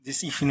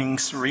This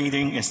evening's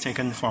reading is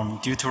taken from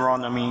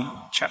Deuteronomy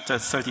chapter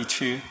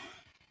 32,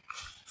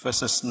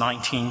 verses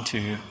 19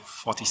 to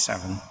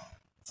 47.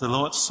 The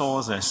Lord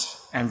saw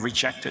this and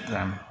rejected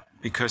them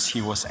because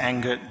he was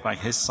angered by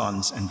his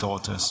sons and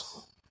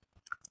daughters.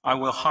 I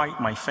will hide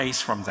my face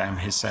from them,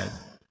 he said,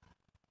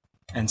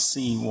 and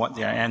see what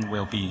their end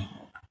will be,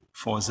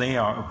 for they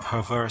are a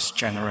perverse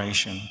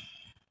generation,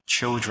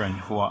 children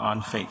who are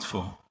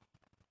unfaithful.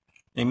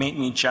 They made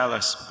me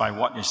jealous by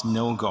what is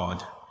no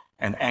God,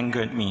 and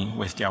angered me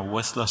with their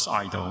worthless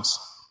idols.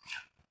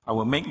 I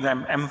will make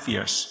them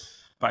envious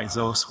by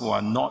those who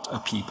are not a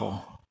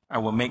people. I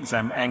will make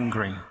them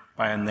angry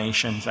by a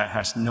nation that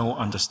has no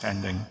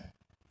understanding.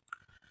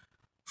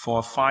 For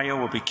a fire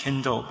will be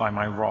kindled by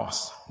my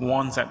wrath,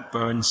 one that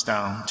burns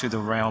down to the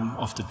realm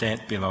of the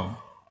dead below.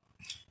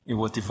 It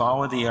will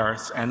devour the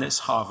earth and its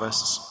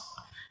harvests,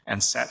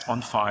 and set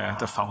on fire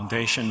the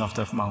foundation of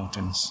the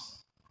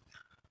mountains.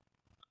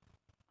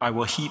 I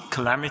will heap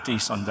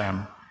calamities on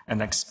them,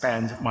 and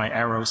expend my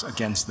arrows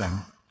against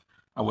them.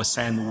 I will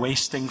send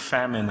wasting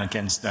famine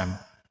against them,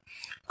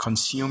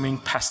 consuming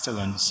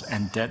pestilence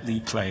and deadly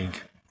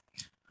plague.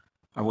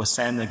 I will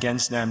send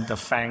against them the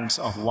fangs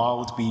of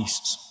wild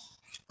beasts,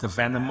 the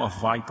venom of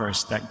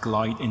vipers that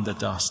glide in the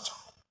dust.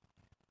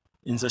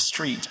 In the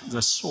street,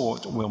 the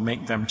sword will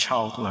make them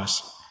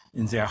childless.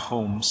 In their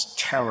homes,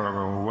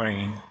 terror will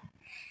reign.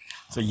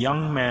 The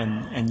young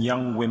men and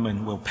young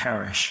women will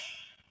perish,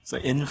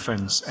 the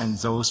infants and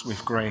those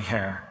with gray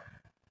hair.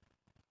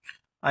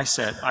 I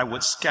said I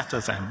would scatter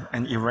them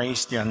and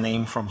erase their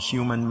name from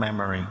human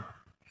memory.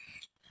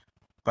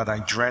 But I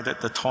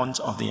dreaded the taunt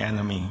of the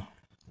enemy,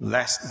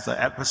 lest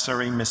the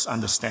adversary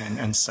misunderstand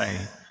and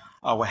say,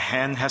 our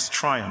hand has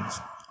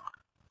triumphed.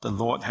 The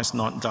Lord has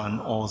not done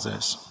all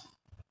this.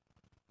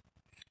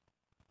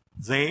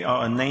 They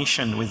are a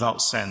nation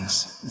without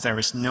sense. There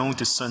is no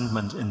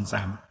discernment in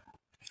them.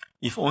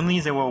 If only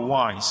they were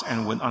wise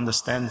and would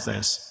understand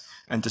this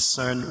and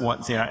discern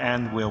what their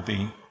end will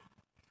be.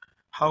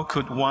 How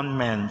could one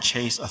man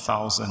chase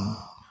 1,000,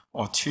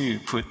 or two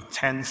put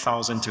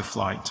 10,000 to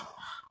flight,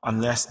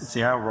 unless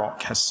their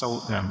rock has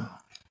sold them,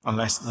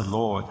 unless the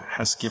Lord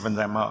has given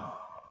them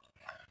up?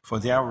 For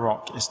their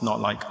rock is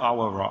not like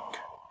our rock,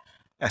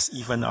 as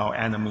even our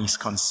enemies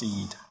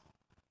concede.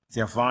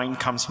 Their vine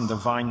comes from the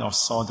vine of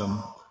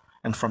Sodom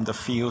and from the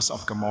fields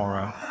of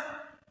Gomorrah.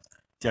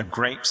 Their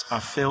grapes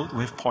are filled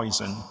with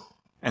poison,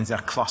 and their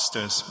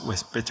clusters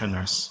with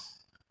bitterness.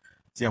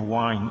 Their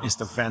wine is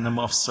the venom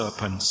of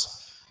serpents,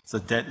 the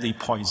deadly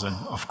poison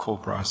of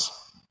cobras.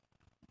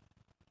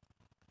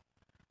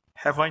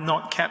 Have I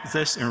not kept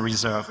this in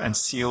reserve and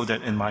sealed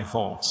it in my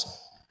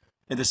vaults?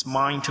 It is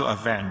mine to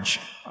avenge.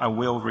 I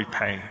will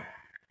repay.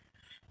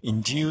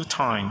 In due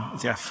time,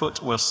 their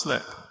foot will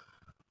slip.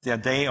 Their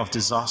day of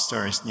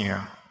disaster is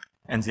near,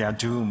 and their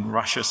doom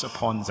rushes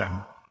upon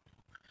them.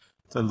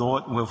 The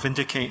Lord will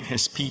vindicate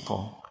his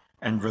people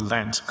and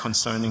relent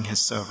concerning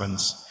his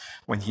servants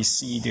when he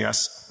sees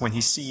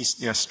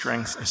their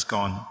strength is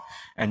gone,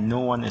 and no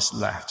one is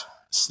left,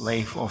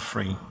 slave or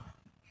free.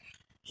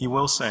 He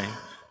will say,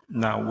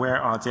 now where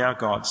are their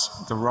gods,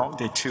 the rock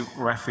they took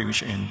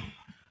refuge in,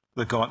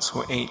 the gods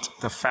who ate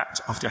the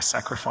fat of their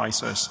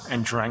sacrifices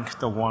and drank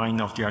the wine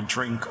of their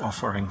drink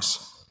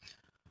offerings?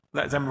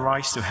 Let them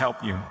rise to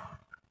help you.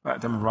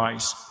 Let them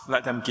rise.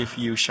 Let them give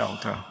you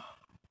shelter.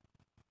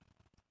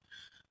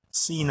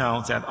 See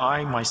now that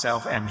I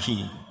myself am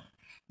he.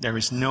 There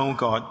is no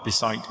God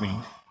beside me.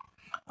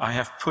 I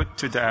have put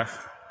to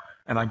death,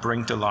 and I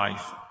bring to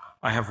life.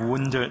 I have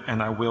wounded,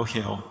 and I will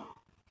heal.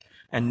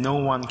 And no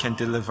one can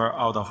deliver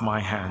out of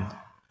my hand.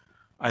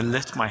 I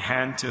lift my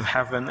hand to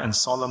heaven and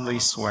solemnly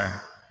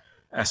swear,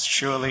 as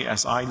surely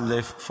as I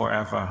live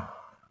forever,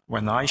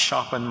 when I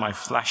sharpen my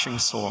flashing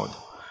sword,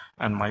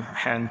 and my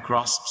hand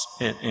grasps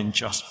it in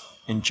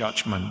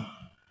judgment,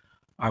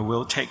 I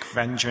will take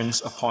vengeance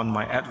upon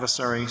my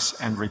adversaries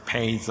and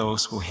repay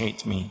those who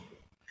hate me.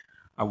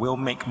 I will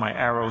make my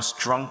arrows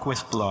drunk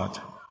with blood,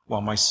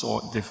 while my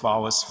sword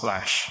devours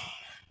flesh,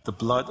 the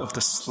blood of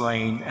the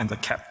slain and the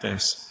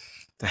captives,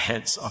 the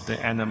heads of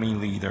the enemy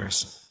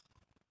leaders.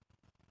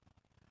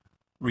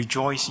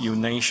 Rejoice, you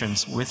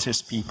nations, with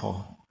his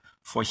people,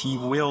 for he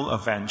will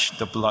avenge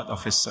the blood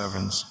of his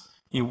servants.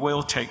 He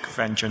will take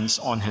vengeance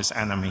on his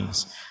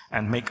enemies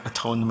and make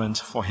atonement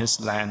for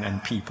his land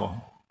and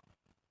people.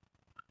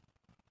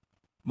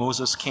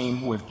 Moses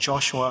came with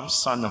Joshua,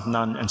 son of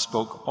Nun, and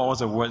spoke all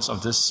the words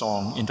of this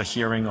song in the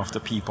hearing of the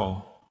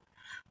people.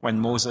 When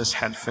Moses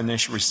had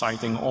finished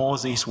reciting all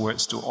these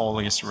words to all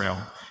Israel,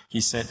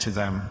 he said to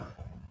them,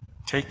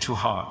 take to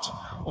heart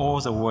all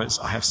the words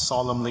I have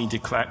solemnly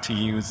declared to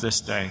you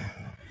this day,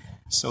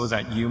 so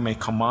that you may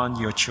command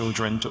your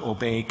children to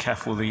obey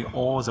carefully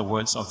all the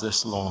words of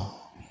this law.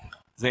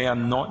 They are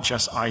not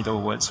just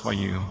idle words for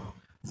you,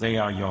 they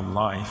are your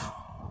life.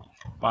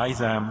 By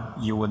them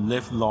you will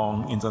live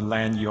long in the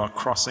land you are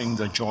crossing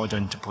the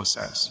Jordan to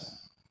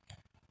possess.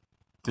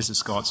 This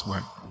is God's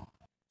word.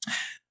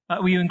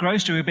 Were you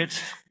engrossed or a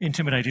bit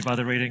intimidated by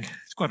the reading?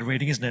 It's quite a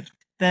reading, isn't it?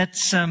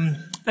 Let's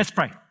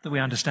pray that we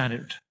understand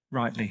it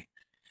rightly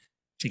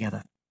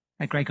together.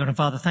 Our great God and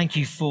Father, thank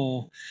you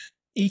for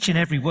each and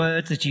every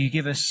word that you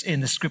give us in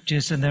the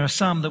scriptures, and there are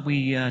some that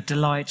we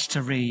delight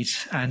to read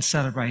and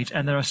celebrate,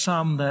 and there are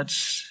some that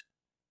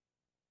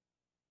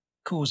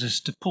cause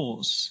us to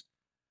pause.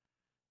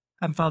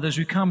 And Father, as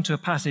we come to a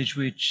passage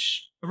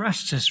which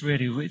arrests us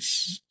really,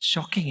 it's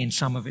shocking in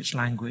some of its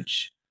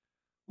language,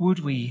 would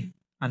we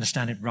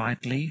understand it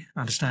rightly,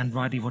 understand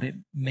rightly what it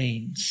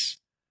means?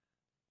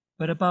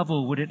 But above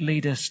all, would it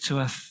lead us to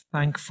a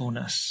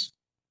thankfulness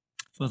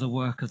for the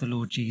work of the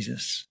Lord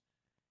Jesus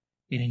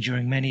in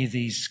enduring many of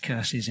these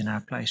curses in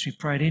our place? We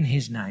pray it in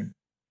his name.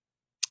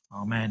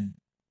 Amen.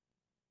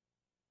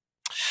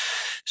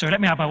 So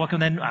let me have my welcome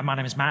then. My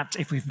name is Matt,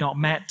 if we've not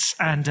met,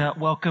 and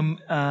welcome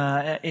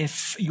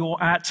if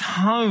you're at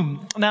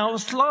home. Now,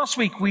 last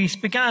week we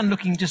began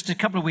looking just a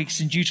couple of weeks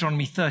in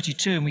Deuteronomy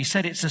 32, and we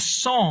said it's a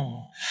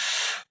song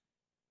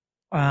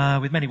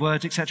with many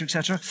words, etc.,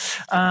 etc.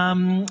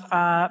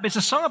 But it's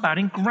a song about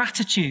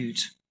ingratitude.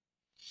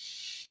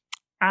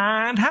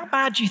 And how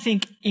bad do you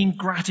think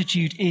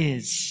ingratitude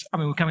is? I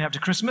mean, we're coming up to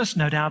Christmas.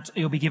 No doubt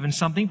you'll be given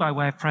something by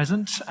way of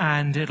present,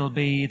 and it'll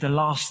be the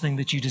last thing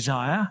that you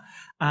desire.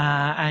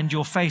 And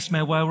your face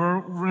may well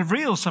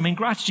reveal some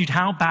ingratitude.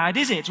 How bad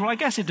is it? Well, I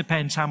guess it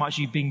depends how much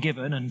you've been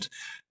given and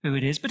who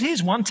it is. But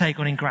here's one take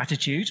on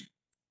ingratitude.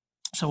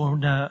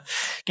 Someone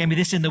gave me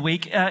this in the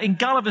week. In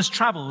Gulliver's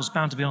Travels,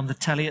 bound to be on the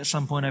telly at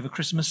some point over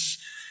Christmas,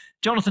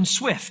 Jonathan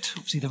Swift,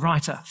 obviously the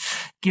writer,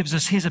 gives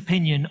us his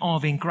opinion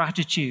of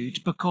ingratitude,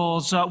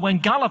 because when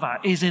Gulliver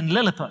is in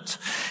Lilliput,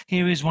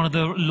 here is one of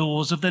the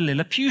laws of the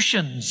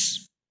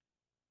Lilliputians.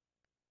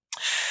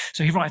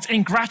 So he writes,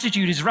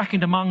 ingratitude is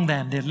reckoned among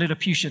them, the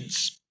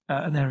Lilliputians.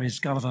 And there is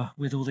Gulliver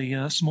with all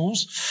the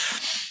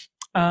smalls.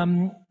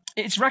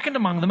 It's reckoned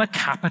among them a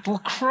capital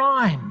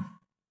crime.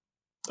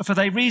 For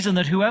they reason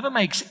that whoever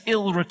makes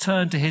ill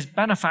return to his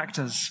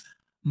benefactors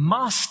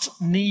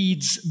must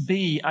needs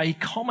be a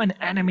common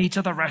enemy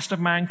to the rest of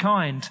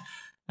mankind,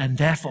 and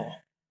therefore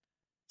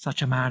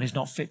such a man is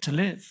not fit to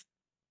live.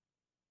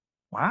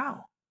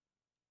 Wow.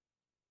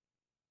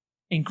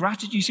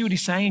 Ingratitude, you see what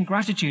he's saying?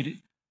 Ingratitude,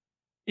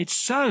 it's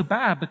so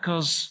bad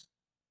because,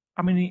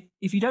 I mean,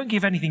 if you don't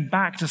give anything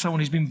back to someone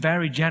who's been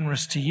very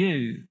generous to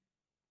you,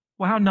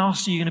 well, how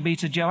nasty are you going to be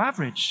to Joe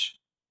Average,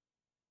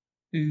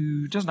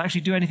 who doesn't actually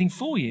do anything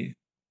for you?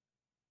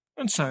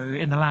 And so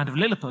in the land of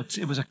Lilliput,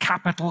 it was a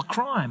capital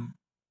crime.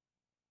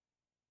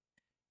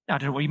 Now, I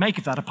don't know what you make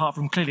of that, apart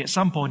from clearly at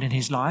some point in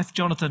his life,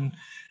 Jonathan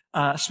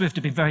Swift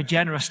had been very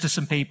generous to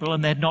some people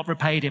and they'd not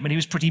repaid him, and he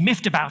was pretty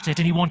miffed about it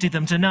and he wanted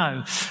them to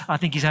know. I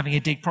think he's having a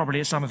dig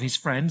probably at some of his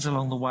friends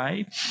along the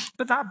way.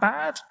 But that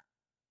bad?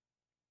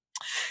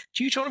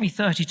 Deuteronomy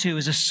 32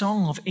 is a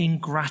song of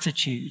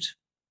ingratitude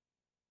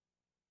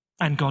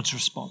and God's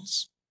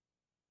response.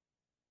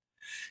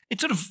 It's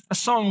sort of a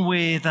song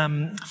with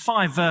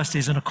 5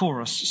 verses and a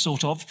chorus,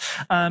 sort of.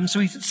 So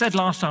we said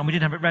last time, we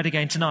didn't have it read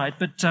again tonight,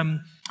 but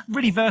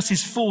really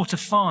verses 4 to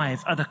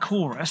 5 are the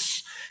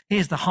chorus.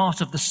 Here's the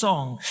heart of the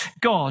song.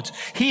 God,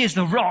 he is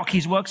the rock.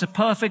 His works are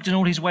perfect and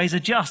all his ways are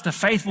just. A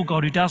faithful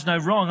God who does no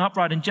wrong,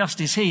 upright and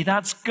just is he.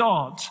 That's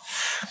God.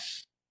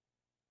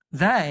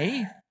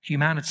 They,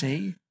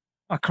 humanity,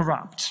 are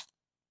corrupt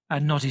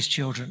and not his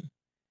children.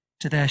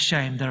 To their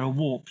shame, they're a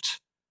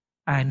warped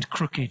and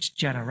crooked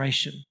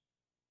generation.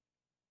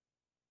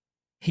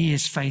 He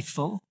is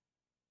faithful.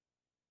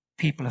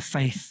 People are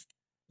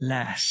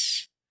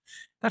faithless.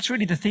 That's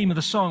really the theme of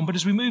the song. But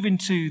as we move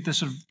into the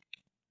sort of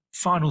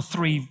final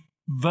 3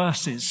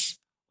 verses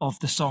of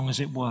the song, as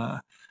it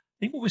were, I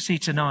think what we see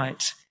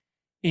tonight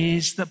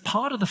is that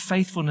part of the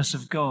faithfulness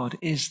of God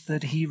is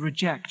that he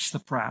rejects the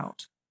proud,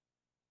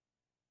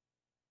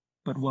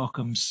 but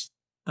welcomes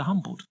the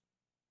humbled.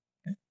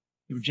 Okay?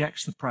 He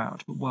rejects the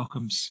proud, but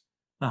welcomes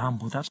the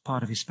humbled. That's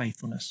part of his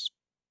faithfulness.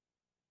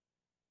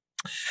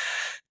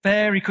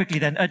 Very quickly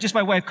then, just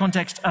by way of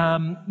context,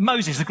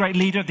 Moses, the great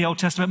leader of the Old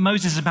Testament,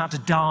 Moses is about to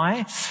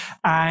die,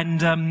 and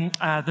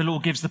the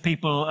Lord gives the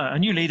people a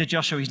new leader,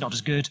 Joshua. He's not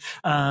as good.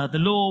 The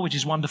law, which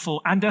is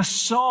wonderful, and a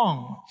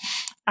song.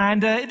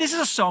 And this is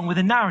a song with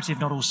a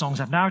narrative. Not all songs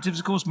have narratives,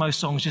 of course. Most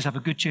songs just have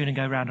a good tune and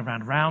go round and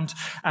round and round,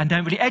 and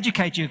don't really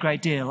educate you a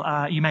great deal.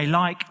 You may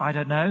like, I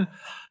don't know,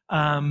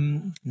 na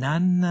na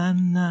na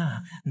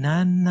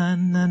na na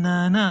na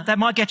na na. That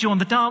might get you on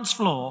the dance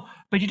floor,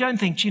 but you don't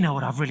think, you know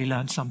what, I've really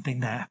learned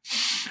something there.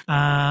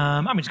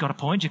 I mean, it's got a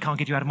point. You can't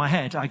get you out of my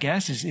head, I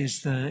guess,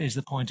 is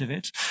the point of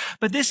it.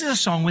 But this is a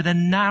song with a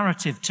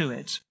narrative to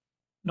it.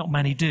 Not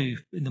many do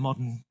in the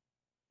modern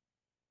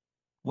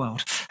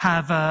world.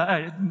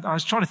 I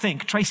was trying to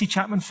think. Tracy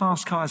Chapman,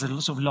 Fast Car, has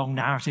a sort of long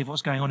narrative,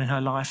 what's going on in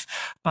her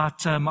life.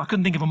 But I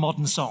couldn't think of a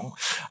modern song.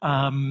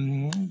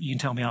 You can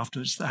tell me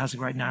afterwards that has a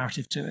great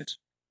narrative to it.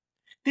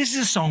 This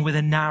is a song with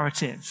a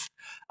narrative.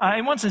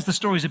 In one sense, the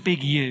story is a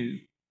big U.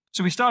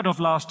 So we started off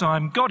last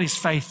time, God is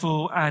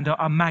faithful and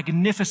a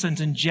magnificent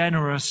and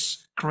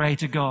generous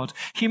creator God.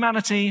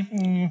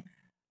 Humanity,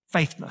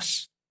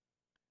 faithless.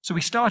 So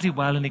we started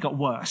well and it got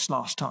worse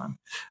last time.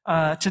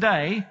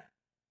 Today,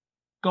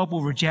 God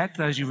will reject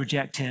those who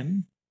reject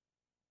him.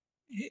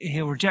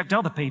 He'll reject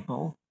other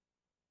people,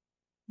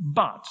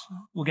 but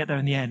we'll get there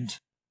in the end.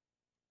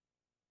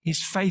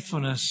 His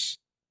faithfulness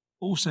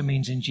also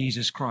means in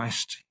Jesus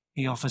Christ,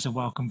 he offers a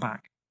welcome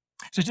back.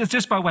 So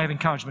just by way of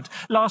encouragement,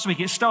 last week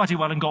it started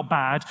well and got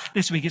bad.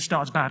 This week it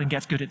starts bad and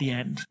gets good at the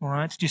end. All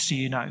right, just so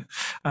you know,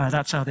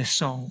 that's how this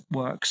song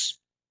works.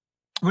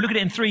 We'll look at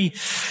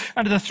it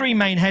under the three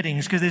main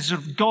headings, because there's sort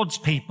of God's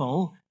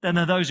people, then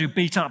there are those who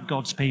beat up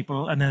God's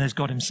people, and then there's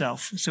God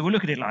himself. So we'll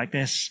look at it like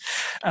this.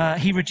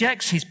 He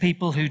rejects his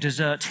people who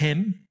desert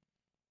him,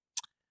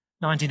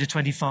 19 to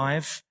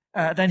 25.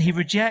 Then he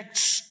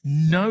rejects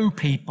no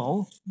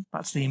people,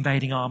 that's the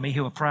invading army,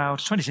 who are proud,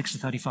 26 to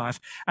 35.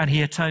 And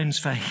he atones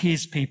for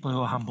his people who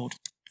are humbled,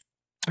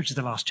 which is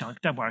the last chunk.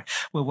 Don't worry,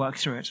 we'll work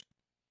through it.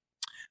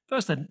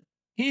 First then,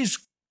 here's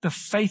the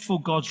faithful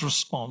God's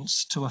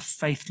response to a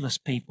faithless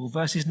people.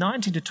 Verses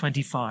 19 to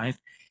 25,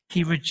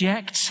 he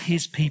rejects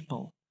his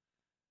people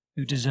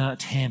who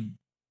desert him.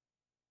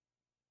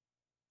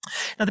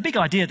 Now, the big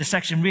idea of the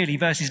section, really,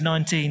 verses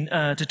 19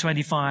 to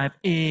 25,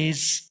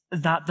 is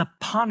that the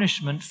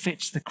punishment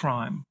fits the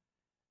crime.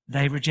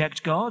 They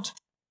reject God,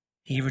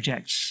 he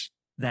rejects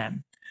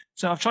them.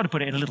 So I've tried to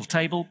put it in a little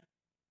table.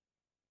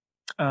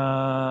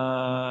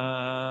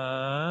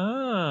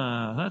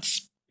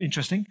 That's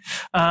interesting.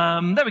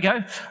 There we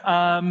go.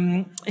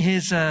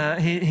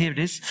 Here it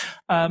is.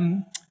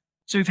 So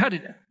we've had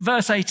it.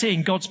 Verse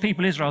 18, God's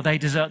people Israel, they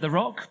desert the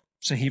rock,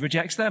 so he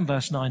rejects them.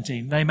 Verse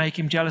 19, they make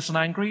him jealous and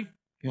angry,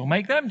 he'll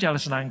make them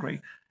jealous and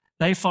angry.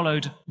 They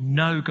followed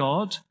no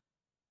God,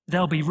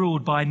 they'll be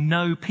ruled by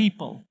no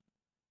people.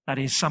 That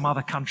is, some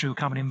other country will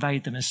come and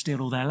invade them and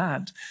steal all their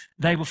land.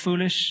 They were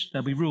foolish,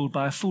 they'll be ruled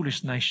by a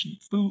foolish nation.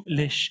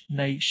 Foolish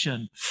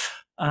nation.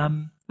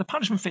 The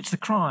punishment fits the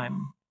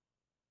crime.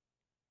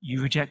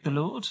 You reject the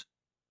Lord,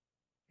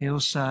 he'll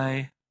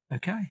say,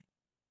 okay,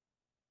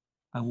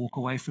 I walk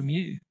away from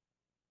you.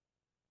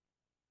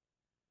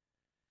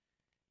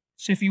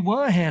 So if you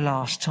were here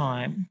last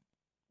time,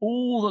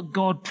 all that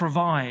God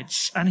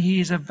provides, and he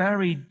is a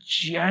very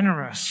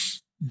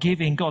generous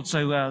giving God.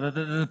 So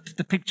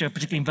the picture,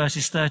 particularly in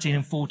verses 13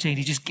 and 14,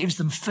 he just gives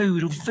them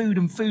food and food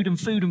and food and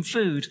food and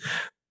food.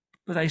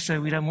 But they say,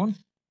 we don't want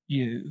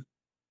you.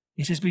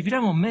 He says, but if you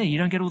don't want me, you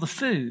don't get all the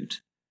food.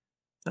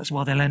 That's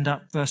why they'll end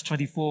up, verse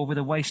 24, with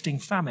a wasting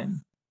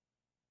famine.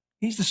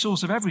 He's the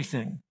source of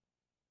everything.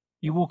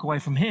 You walk away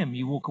from him,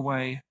 you walk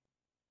away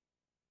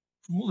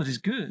from all that is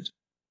good.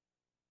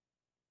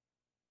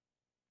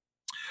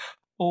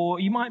 Or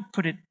you might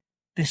put it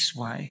this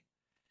way.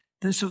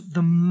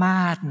 The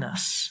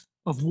madness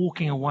of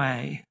walking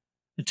away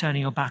and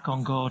turning your back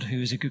on God, who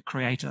is a good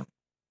creator.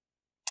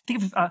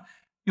 Think of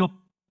your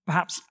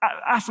perhaps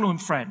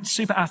affluent friends,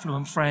 super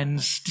affluent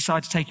friends,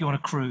 decide to take you on a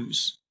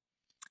cruise.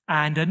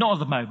 And not at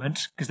the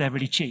moment, because they're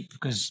really cheap,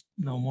 because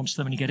no one wants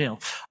them when you get ill.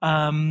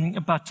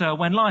 But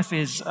when life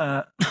is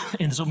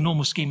in the sort of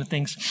normal scheme of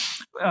things,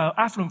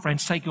 affluent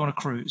friends take you on a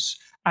cruise.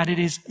 And it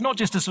is not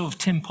just a sort of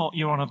tin pot,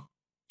 you're on a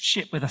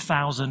ship with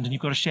 1,000 and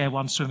you've got to share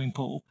one swimming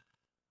pool.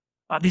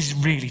 This is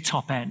really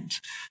top end.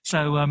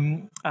 So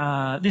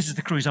this is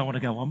the cruise I want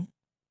to go on.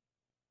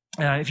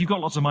 If you've got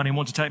lots of money and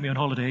want to take me on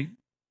holiday,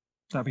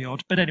 that'd be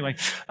odd. But anyway,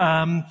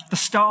 the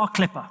Star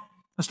Clipper.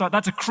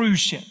 That's a cruise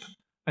ship,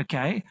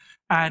 okay?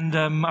 And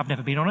I've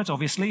never been on it,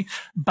 obviously.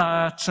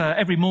 But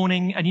every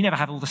morning, and you never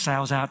have all the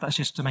sails out. That's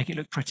just to make it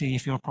look pretty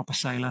if you're a proper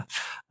sailor.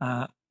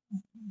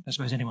 I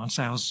suppose anyone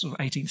sails sort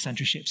of 18th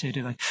century ships here,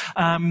 do they?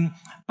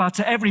 But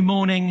every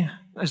morning,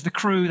 as the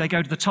crew, they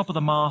go to the top of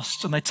the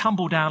mast and they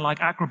tumble down like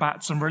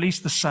acrobats and release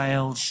the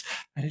sails.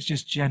 And it's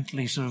just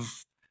gently sort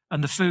of,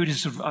 and the food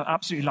is sort of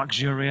absolutely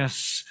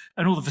luxurious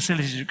and all the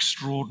facilities are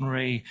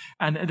extraordinary.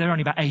 And there are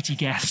only about 80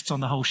 guests on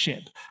the whole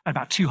ship and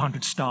about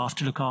 200 staff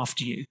to look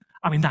after you.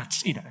 I mean,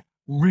 that's,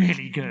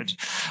 really good.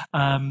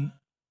 And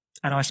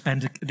I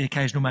spend the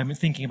occasional moment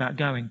thinking about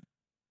going.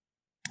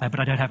 But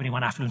I don't have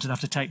anyone affluent enough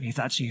to take me. If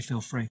that's you,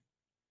 feel free.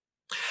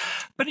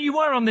 But you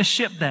were on this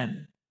ship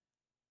then,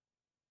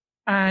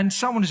 and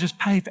someone has just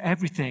paid for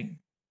everything.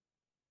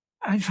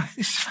 And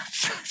this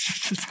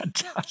is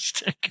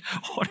fantastic.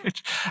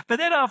 But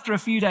then after a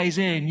few days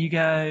in, you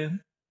go,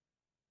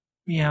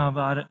 yeah,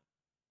 but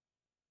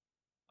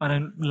I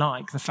don't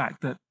like the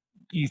fact that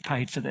you've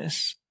paid for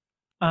this.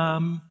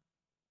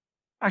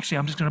 Actually,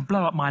 I'm just going to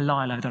blow up my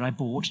lilo that I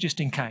bought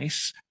just in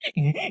case.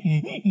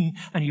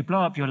 And you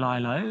blow up your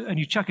lilo and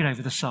you chuck it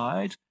over the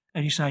side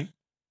and you say,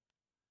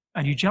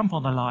 and you jump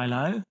on the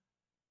lilo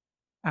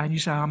and you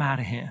say, I'm out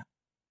of here.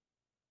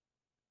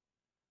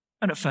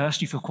 And at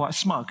first you feel quite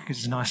smug because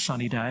it's a nice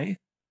sunny day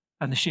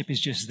and the ship is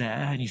just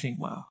there and you think,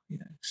 well,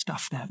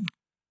 stuff them.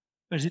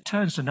 But as it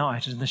turns to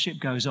night and the ship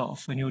goes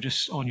off and you're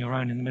just on your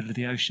own in the middle of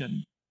the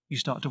ocean, you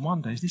start to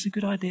wonder, is this a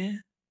good idea?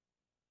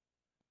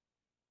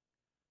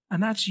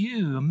 And that's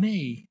you and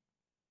me.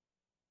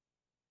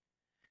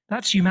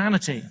 That's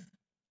humanity.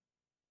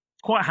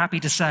 Quite happy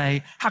to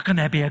say, how can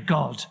there be a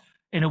God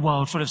in a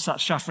world full of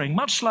such suffering?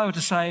 Much slower to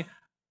say,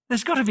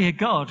 there's got to be a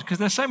God because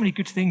there's so many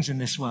good things in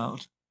this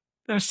world.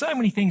 There are so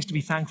many things to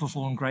be thankful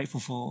for and grateful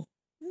for.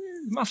 There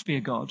must be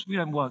a God. We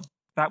don't work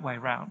that way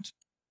around.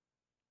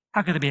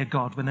 How could there be a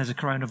God when there's a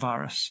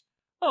coronavirus?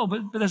 Oh,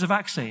 but there's a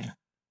vaccine.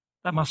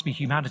 That must be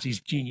humanity's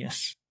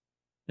genius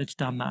that's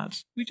done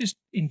that. We just,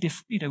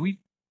 we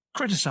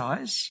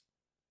criticize,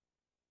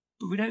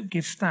 but we don't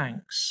give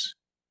thanks.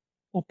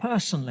 Or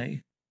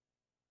personally,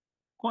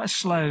 quite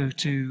slow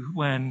to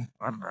when,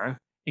 I don't know,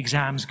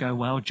 exams go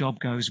well, job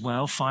goes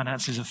well,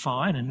 finances are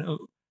fine, and a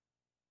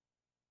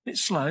bit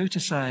slow to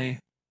say,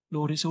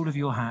 Lord, it's all of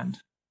your hand.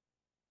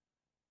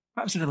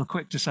 Perhaps a little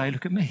quick to say,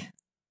 look at me.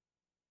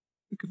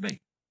 Look at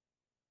me.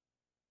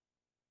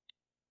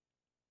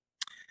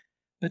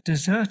 But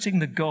deserting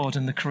the God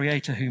and the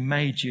Creator who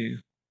made you,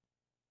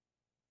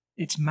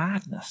 it's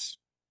madness.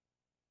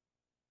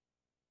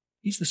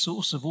 He's the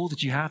source of all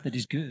that you have that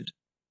is good.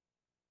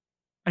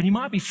 And you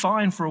might be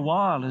fine for a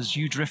while as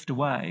you drift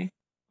away.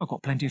 I've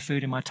got plenty of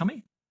food in my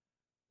tummy.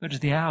 But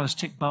as the hours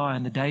tick by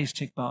and the days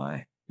tick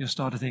by, you'll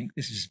start to think,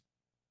 this is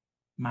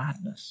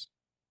madness.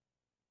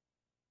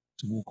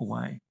 To walk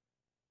away.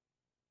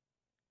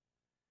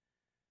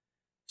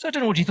 So I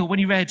don't know what you thought when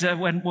you read,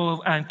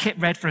 Kit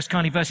read for us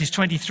kindly verses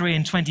 23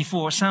 and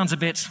 24. It sounds a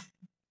bit,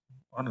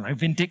 I don't know,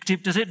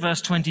 vindictive, does it?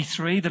 Verse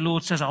 23, the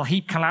Lord says, I'll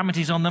heap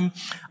calamities on them.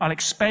 I'll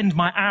expend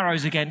my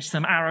arrows against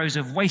them, arrows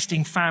of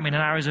wasting famine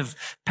and arrows of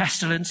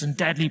pestilence and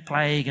deadly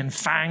plague and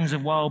fangs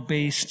of wild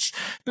beasts.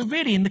 But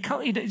really,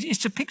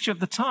 it's a picture of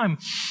the time.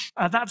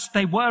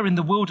 They were in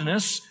the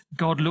wilderness.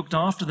 God looked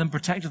after them,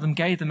 protected them,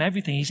 gave them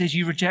everything. He says,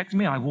 you reject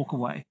me, I walk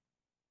away.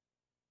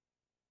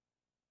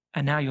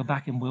 And now you're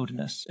back in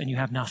wilderness and you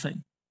have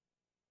nothing.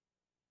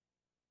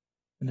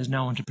 And there's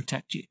no one to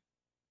protect you.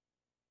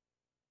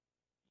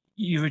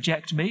 You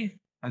reject me?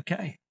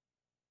 Okay.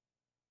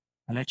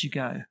 I let you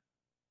go.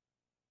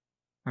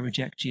 I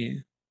reject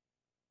you.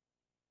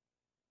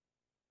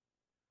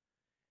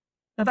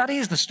 Now that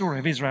is the story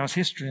of Israel's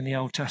history in the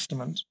Old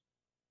Testament.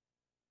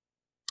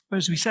 But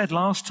as we said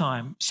last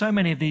time, so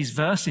many of these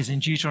verses in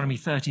Deuteronomy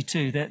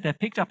 32, they're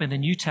picked up in the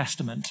New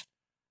Testament.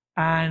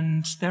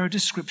 And they're a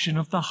description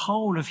of the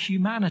whole of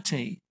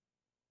humanity.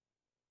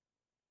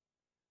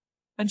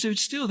 And so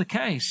it's still the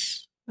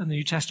case, and the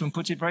New Testament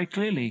puts it very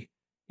clearly,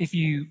 if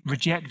you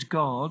reject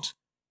God,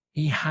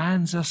 he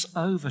hands us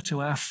over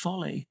to our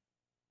folly.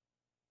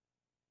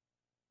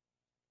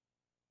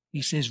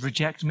 He says,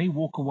 reject me,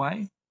 walk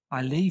away,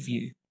 I leave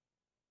you.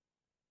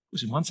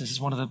 Which in one sense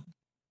is one of the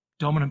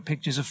dominant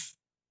pictures of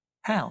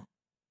hell.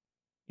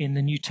 In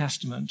the New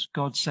Testament,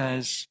 God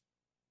says,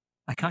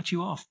 I cut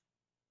you off.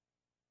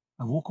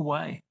 I walk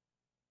away.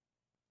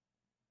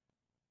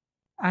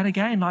 And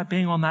again, like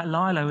being on that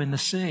lilo in the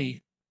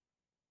sea,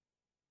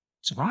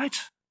 it's all right.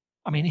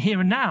 I mean, here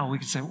and now, we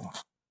could say, well,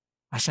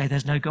 I say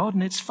there's no God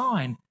and it's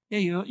fine.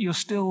 Yeah, you're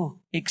still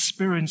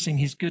experiencing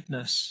his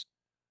goodness.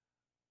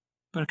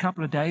 But a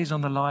couple of days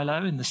on the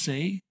lilo in the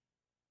sea,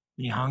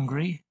 when you're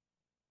hungry,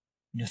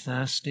 when you're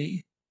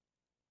thirsty,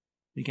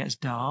 it gets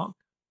dark,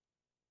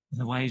 and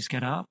the waves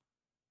get up,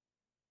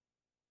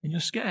 and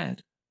you're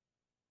scared,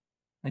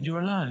 and you're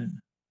alone.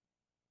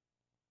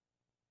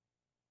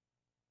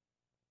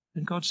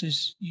 And God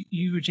says,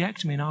 you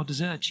reject me and I'll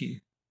desert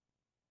you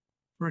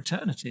for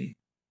eternity.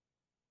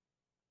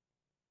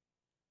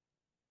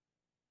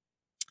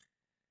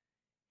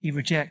 He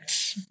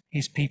rejects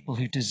his people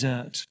who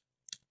desert.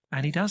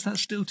 And he does that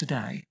still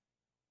today,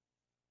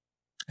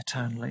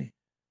 eternally.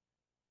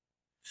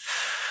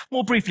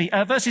 More briefly,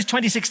 verses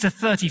 26 to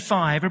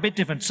 35 are a bit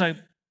different. So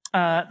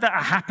that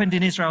happened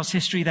in Israel's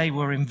history. They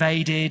were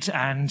invaded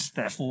and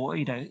therefore,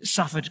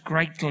 suffered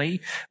greatly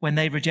when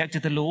they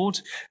rejected the Lord.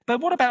 But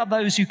what about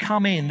those who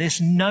come in,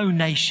 this no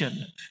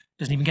nation?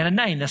 Doesn't even get a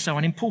name. They're so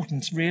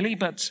unimportant, really.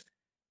 But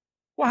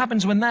what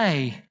happens when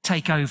they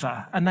take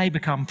over and they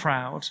become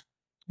proud?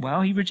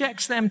 Well, he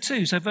rejects them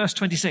too. So verse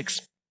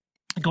 26,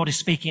 God is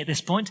speaking at this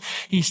point.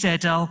 He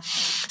said, I'll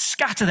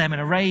scatter them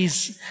and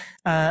erase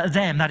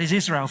them, that is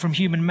Israel, from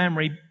human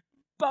memory.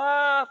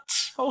 But,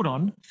 hold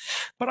on,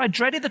 but I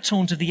dreaded the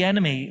taunt of the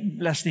enemy,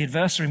 lest the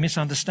adversary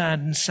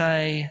misunderstand and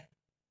say,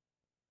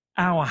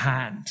 our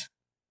hand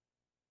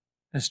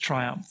has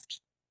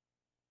triumphed.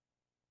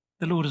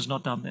 The Lord has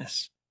not done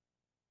this.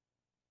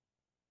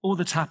 All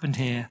that's happened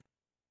here,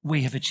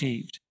 we have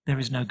achieved. There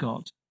is no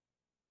God.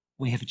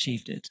 We have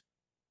achieved it.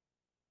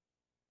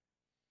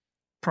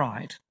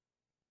 Pride.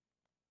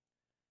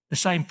 The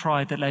same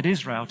pride that led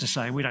Israel to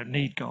say, we don't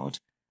need God,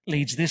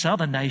 leads this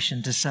other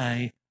nation to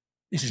say,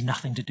 this has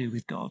nothing to do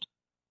with God.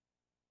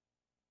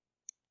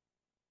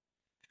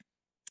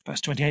 Verse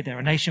 28, they're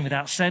a nation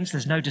without sense.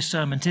 There's no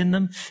discernment in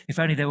them. If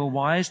only they were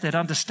wise, they'd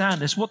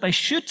understand this. What they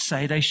should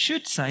say,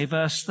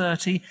 verse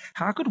 30,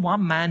 how could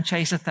one man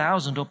chase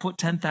 1,000 or put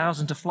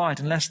 10,000 to flight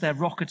unless their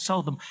rock had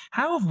sold them?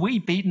 How have we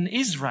beaten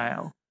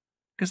Israel?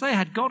 Because they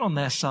had God on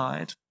their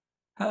side.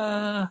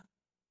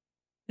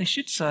 They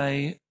should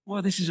say,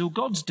 well, this is all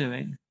God's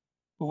doing.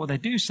 But what they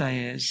do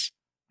say is,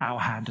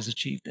 our hand has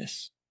achieved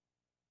this,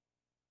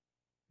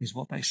 is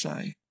what they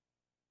say.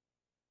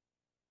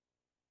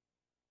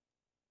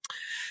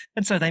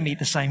 And so they meet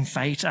the same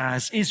fate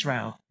as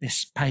Israel,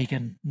 this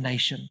pagan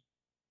nation.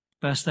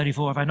 Verse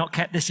 34, have I not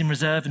kept this in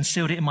reserve and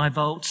sealed it in my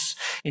vaults?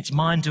 It's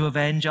mine to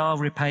avenge, I'll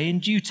repay in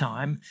due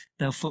time.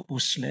 Their foot will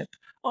slip.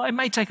 Well, it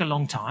may take a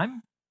long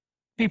time.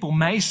 People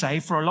may say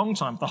for a long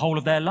time, the whole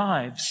of their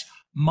lives,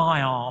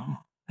 my arm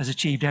has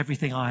achieved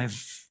everything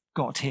I've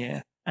got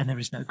here, and there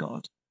is no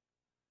God.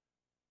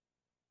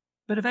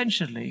 But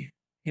eventually,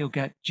 he'll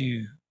get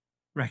due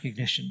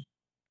recognition.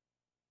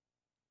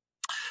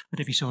 But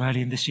if you saw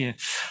earlier in this year,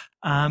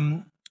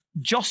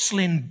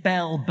 Jocelyn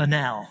Bell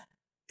Burnell,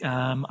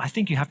 I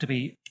think you have to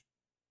be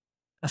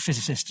a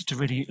physicist to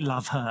really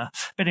love her.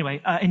 But anyway,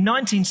 in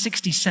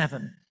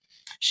 1967,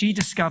 she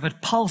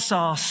discovered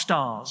pulsar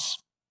stars.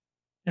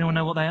 Anyone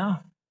know what they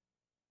are?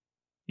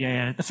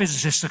 Yeah, the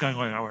physicists are going,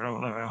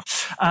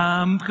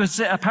 because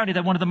apparently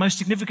they're one of the most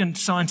significant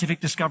scientific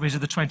discoveries of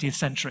the 20th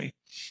century.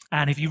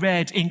 And if you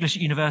read English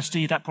at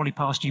university, that probably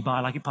passed you by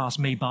like it passed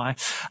me by.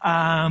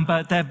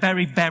 But they're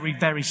very, very,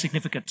 very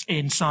significant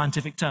in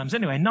scientific terms.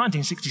 Anyway, in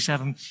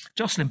 1967,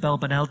 Jocelyn Bell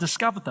Burnell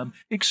discovered them.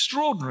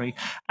 Extraordinary.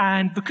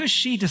 And because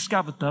she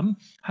discovered them,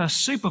 her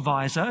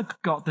supervisor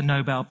got the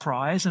Nobel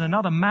Prize, and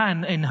another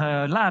man in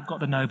her lab got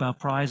the Nobel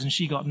Prize, and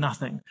she got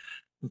nothing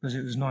because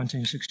it was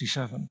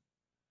 1967.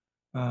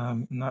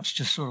 And that's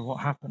just sort of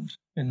what happened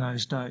in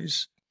those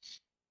days.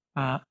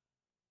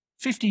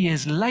 50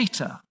 years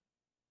later,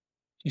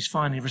 she's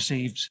finally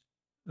received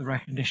the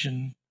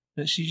recognition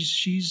that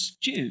she's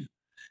due.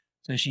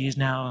 So she is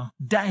now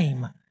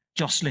Dame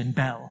Jocelyn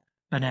Bell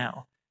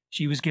Burnell.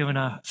 She was given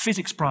a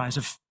physics prize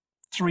of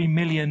 $3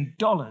 million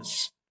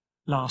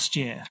last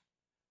year.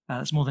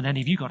 That's more than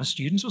any of you got as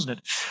students, wasn't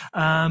it?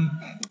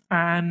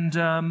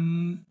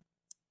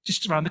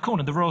 Just around the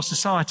corner, the Royal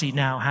Society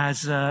now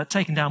has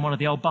taken down one of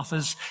the old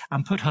buffers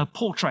and put her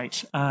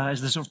portrait as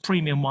the sort of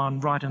premium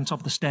one right on top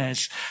of the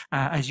stairs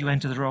as you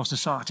enter the Royal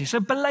Society. So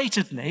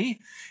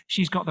belatedly,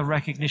 she's got the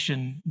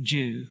recognition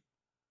due,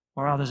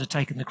 or others have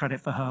taken the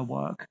credit for her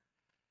work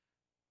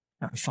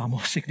in a far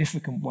more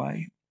significant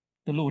way.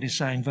 The Lord is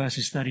saying,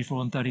 verses 34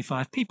 and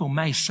 35, people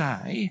may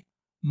say,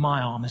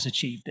 my arm has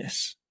achieved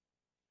this,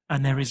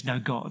 and there is no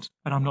God,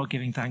 and I'm not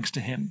giving thanks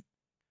to him.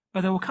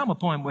 But there will come a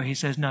point where he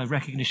says, no,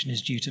 recognition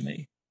is due to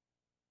me.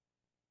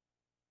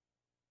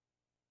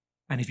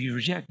 And if you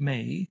reject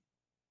me,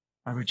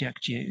 I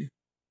reject you.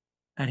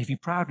 And if you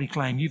proudly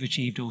claim you've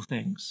achieved all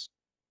things,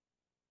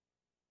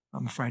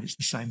 I'm afraid it's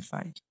the same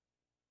fate.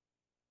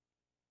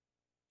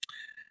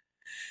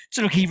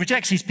 So look, he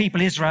rejects his people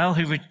Israel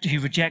who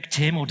reject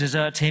him or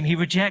desert him. He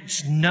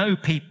rejects no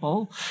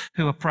people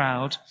who are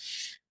proud.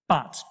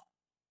 But,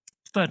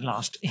 third and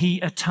last, he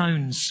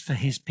atones for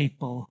his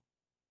people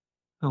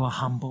who are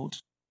humbled.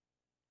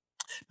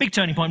 Big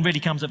turning point really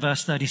comes at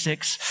verse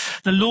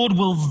 36. The Lord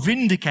will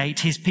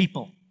vindicate his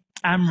people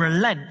and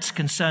relent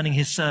concerning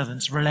his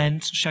servants.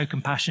 Relent, show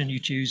compassion, you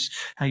choose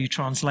how you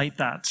translate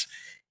that.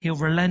 He'll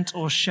relent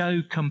or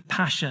show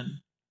compassion.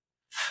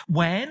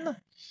 When?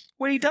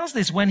 Well, he does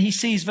this when he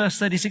sees, verse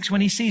 36,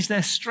 when he sees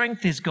their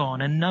strength is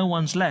gone and no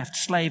one's left,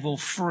 slave or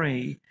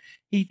free.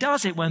 He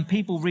does it when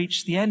people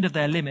reach the end of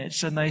their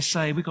limits and they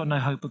say, we've got no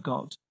hope but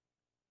God.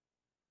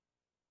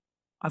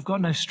 I've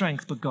got no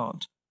strength but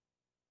God.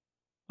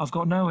 I've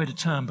got nowhere to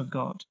turn but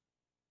God.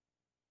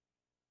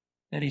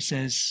 Then he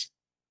says,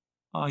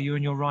 you're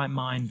in your right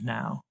mind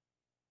now.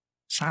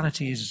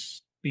 Sanity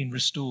has been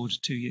restored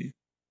to you.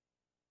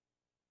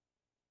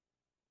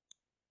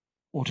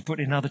 Or to put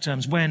it in other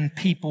terms, when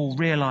people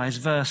realize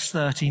verse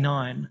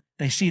 39,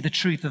 they see the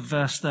truth of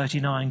verse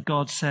 39,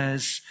 God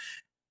says,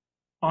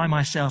 I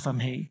myself am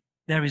he.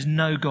 There is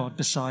no God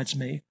besides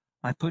me.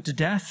 I put to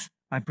death,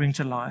 I bring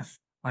to life.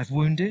 I've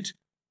wounded,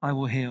 I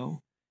will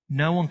heal.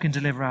 No one can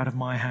deliver out of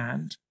my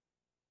hand.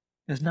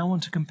 There's no one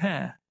to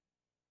compare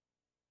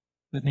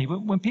with me.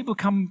 When people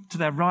come to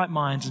their right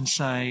minds and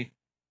say,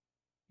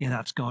 yeah,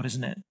 that's God,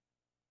 isn't it?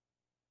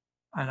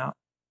 And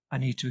I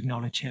need to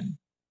acknowledge him.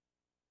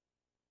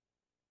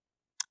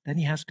 Then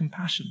he has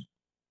compassion.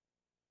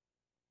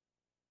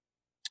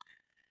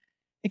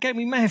 Again,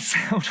 we may have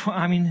felt,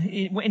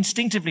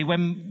 instinctively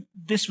when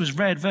this was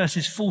read,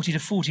 verses 40 to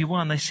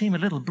 41, they seem a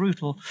little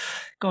brutal.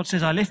 God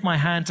says, I lift my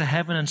hand to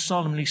heaven and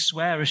solemnly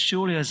swear, as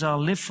surely as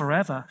I'll live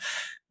forever.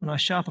 When I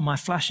sharpen my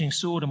flashing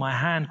sword and my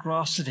hand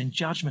grasps it in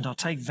judgment, I'll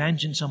take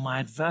vengeance on my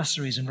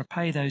adversaries and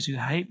repay those who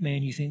hate me.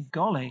 And you think,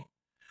 golly.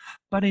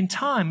 But in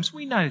times,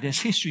 we know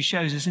this, history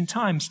shows us, in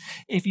times,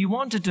 if you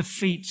want to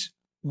defeat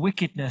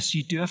wickedness,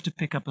 you do have to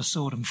pick up a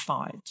sword and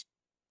fight.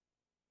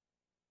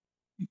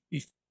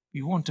 If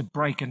you want to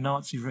break a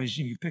Nazi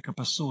regime, you pick up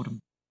a sword and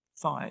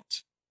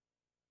fight.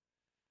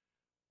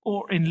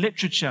 Or in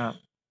literature,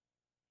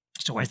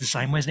 it's always the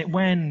same way, isn't it?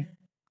 When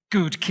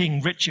good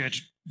King Richard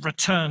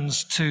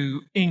returns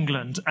to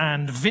England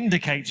and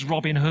vindicates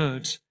Robin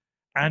Hood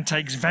and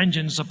takes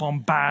vengeance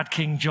upon bad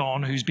King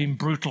John, who's been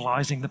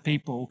brutalizing the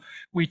people,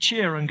 we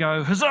cheer and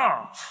go,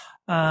 huzzah!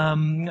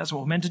 That's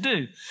what we're meant to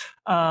do.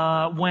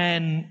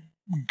 When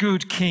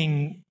good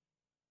King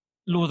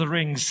Lord of the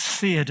Rings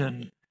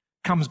Theoden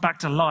comes back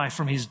to life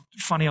from his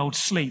funny old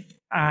sleep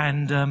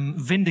and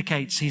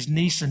vindicates his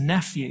niece and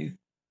nephew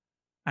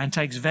and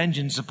takes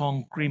vengeance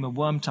upon Grima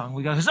Wormtongue,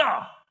 we go,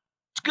 huzzah!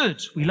 It's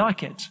good. We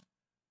like it.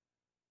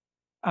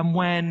 And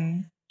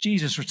when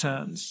Jesus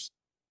returns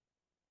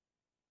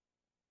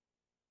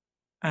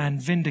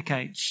and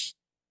vindicates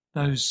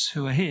those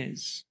who are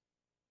his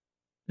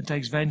and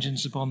takes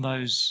vengeance upon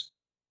those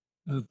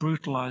who have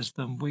brutalized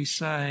them, we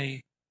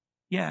say,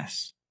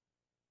 yes.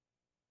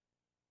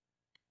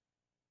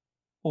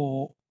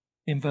 Or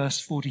in verse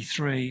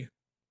 43,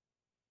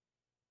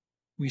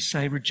 we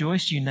say,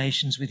 rejoice, you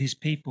nations, with his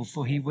people,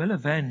 for he will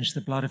avenge the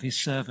blood of his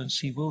servants.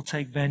 He will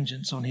take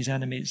vengeance on his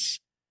enemies,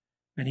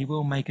 and he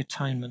will make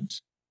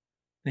atonement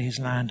for his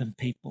land and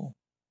people.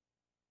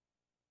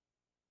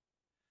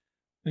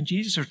 When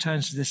Jesus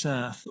returns to this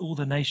earth, all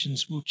the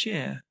nations will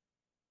cheer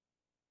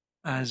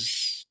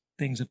as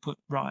things are put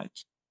right.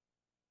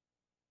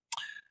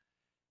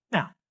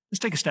 Now, let's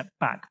take a step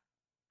back.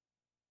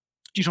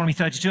 Deuteronomy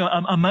 32,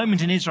 a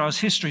moment in Israel's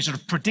history sort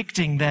of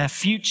predicting their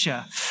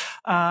future.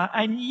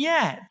 And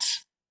yet,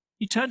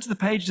 you turn to the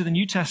pages of the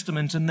New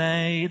Testament and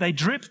they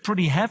drip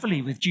pretty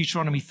heavily with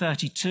Deuteronomy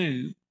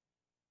 32.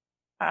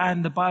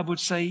 And the Bible would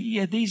say,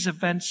 yeah, these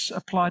events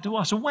apply to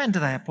us. Or when do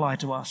they apply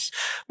to us?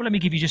 Well, let me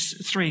give you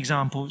just 3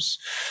 examples,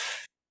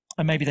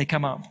 and maybe they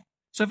come up.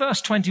 So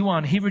verse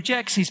 21, he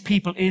rejects his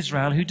people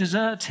Israel who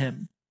desert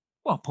him.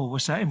 Well, Paul will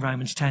say in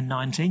Romans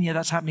 10:19, yeah,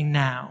 that's happening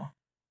now,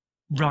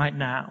 right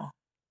now.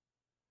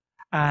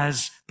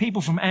 As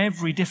people from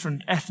every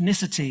different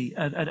ethnicity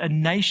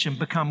and nation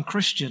become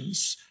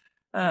Christians,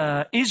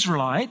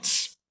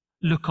 Israelites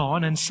look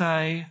on and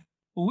say,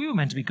 well, we were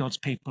meant to be God's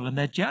people, and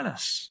they're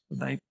jealous.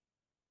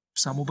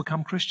 Some will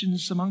become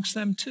Christians amongst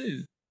them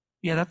too.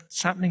 Yeah,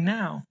 that's happening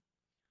now.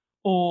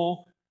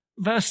 Or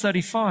verse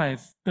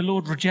 35, the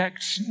Lord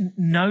rejects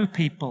no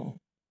people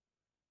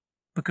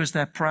because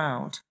they're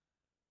proud.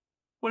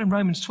 Well, in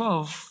Romans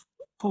 12,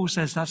 Paul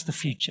says that's the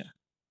future.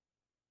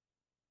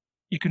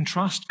 You can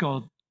trust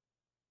God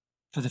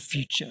for the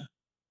future,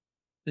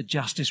 that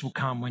justice will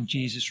come when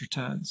Jesus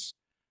returns.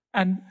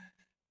 And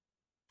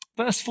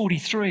verse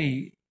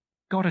 43,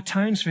 God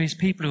atones for his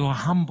people who are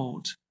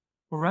humbled.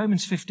 Well,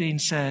 Romans 15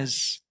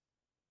 says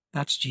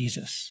that's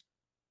Jesus.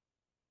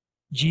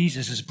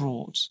 Jesus has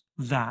brought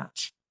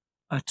that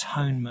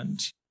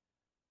atonement,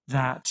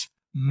 that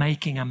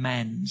making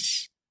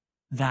amends,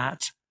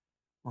 that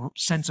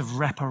sense of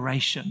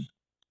reparation.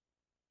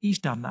 He's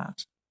done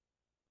that.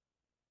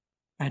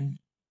 And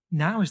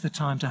now is the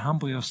time to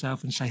humble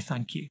yourself and say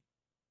thank you.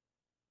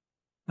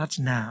 That's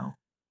now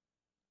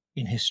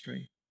in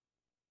history.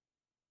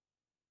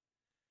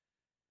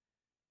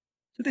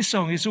 So this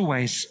song is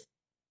always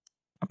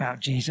about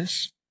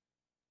Jesus.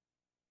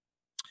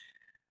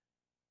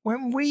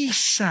 When we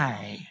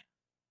say,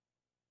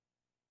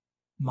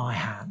 my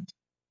hand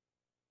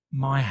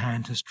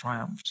has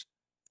triumphed.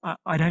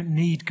 I don't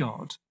need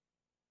God.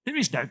 There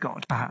is no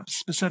God,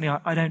 perhaps, but certainly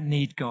I don't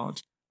need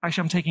God.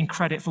 Actually, I'm taking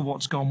credit for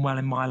what's gone well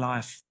in my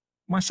life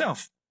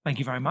myself. Thank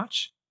you very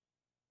much.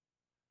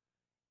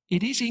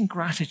 It is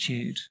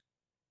ingratitude.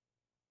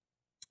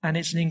 And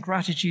it's an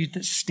ingratitude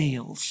that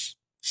steals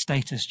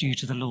status due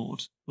to the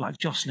Lord, like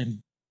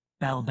Jocelyn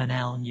Bell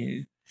Bennell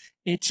knew.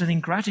 It's an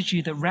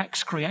ingratitude that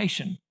wrecks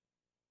creation,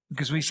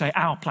 because we say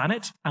our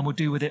planet and we'll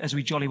do with it as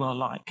we jolly well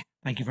like.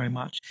 Thank you very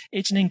much.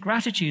 It's an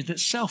ingratitude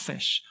that's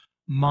selfish.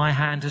 My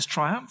hand has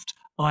triumphed.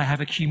 I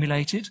have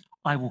accumulated.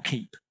 I will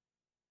keep.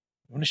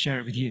 I want to share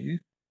it with you,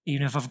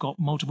 even if I've got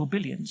multiple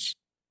billions.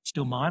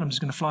 Still mine. I'm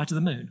just going to fly to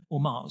the moon or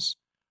Mars.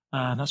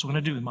 That's what I'm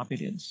going to do with my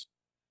billions.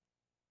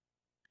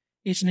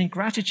 It's an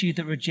ingratitude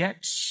that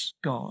rejects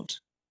God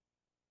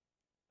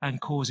and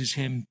causes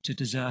him to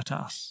desert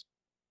us.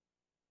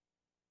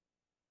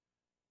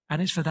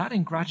 And it's for that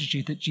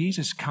ingratitude that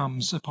Jesus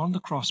comes upon the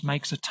cross,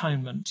 makes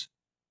atonement,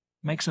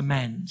 makes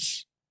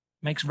amends,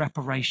 makes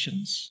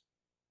reparations.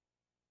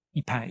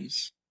 He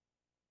pays.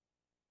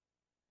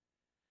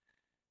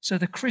 So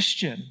the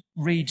Christian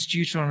reads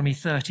Deuteronomy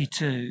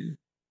 32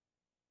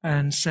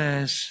 and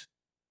says,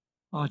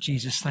 oh,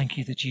 Jesus, thank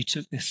you that you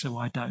took this so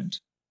I don't.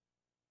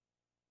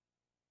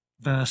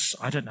 Verse,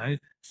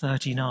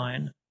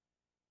 39.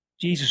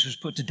 Jesus was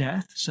put to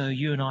death so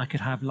you and I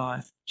could have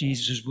life.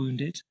 Jesus was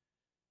wounded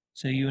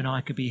so you and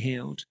I could be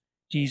healed.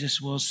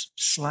 Jesus was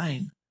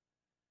slain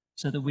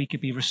so that we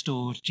could be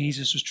restored.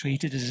 Jesus was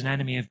treated as an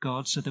enemy of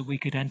God so that we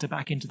could enter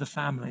back into the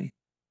family.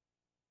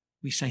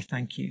 We say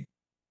thank you.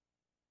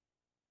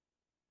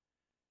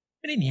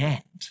 And in the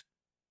end,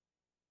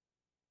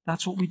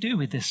 that's what we do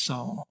with this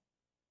song.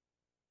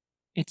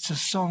 It's a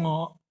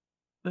song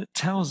that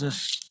tells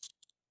us,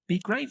 be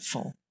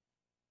grateful.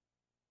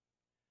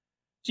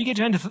 So you get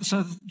to end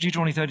of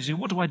Deuteronomy 32.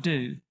 What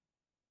do?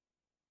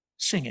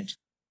 Sing it.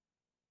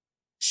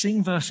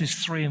 Sing verses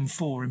 3 and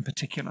 4 in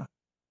particular.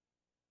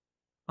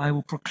 I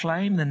will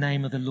proclaim the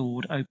name of the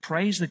Lord. Oh,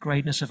 praise the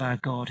greatness of our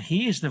God.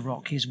 He is the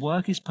rock. His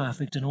work is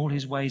perfect and all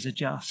his ways are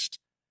just.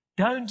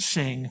 Don't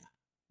sing,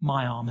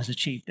 my arm has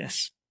achieved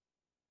this.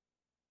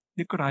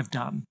 Look what I've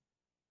done.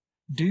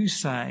 Do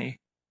say,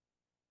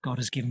 God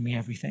has given me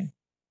everything.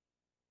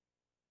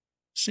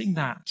 Sing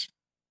that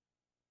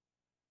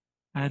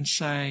and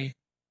say,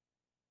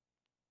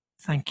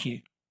 thank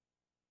you.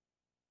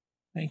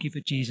 Thank you for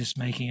Jesus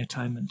making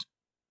atonement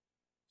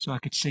so I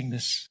could sing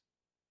this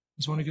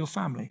as one of your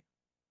family.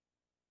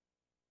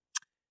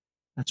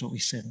 That's what we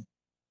sing.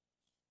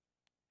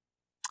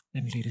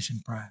 Let me lead us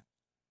in prayer.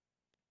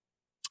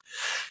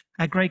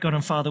 Our great God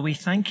and Father, we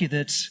thank you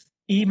that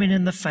even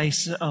in the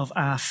face of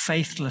our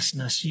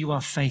faithlessness, you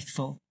are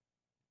faithful.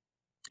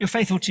 You're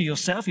faithful to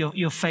yourself.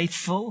 You're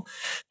faithful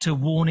to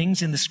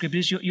warnings in the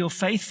scriptures. You're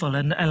faithful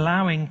in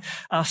allowing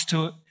us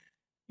to,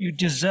 you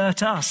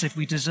desert us if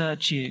we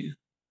desert you.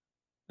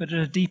 But at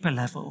a deeper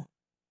level,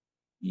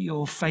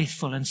 you're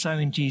faithful, and so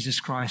in Jesus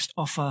Christ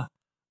offer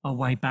a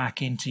way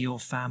back into your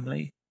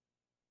family.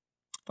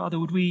 Father,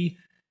 would we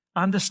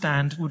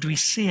understand, would we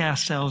see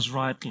ourselves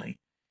rightly?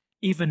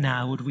 Even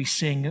now, would we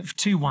sing of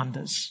two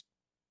wonders,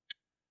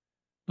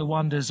 the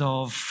wonders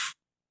of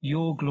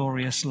your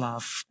glorious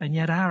love, and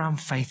yet our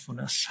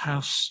unfaithfulness, how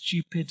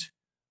stupid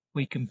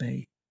we can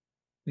be.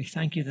 We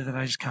thank you that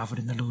that is covered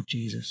in the Lord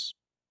Jesus.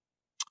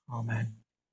 Amen.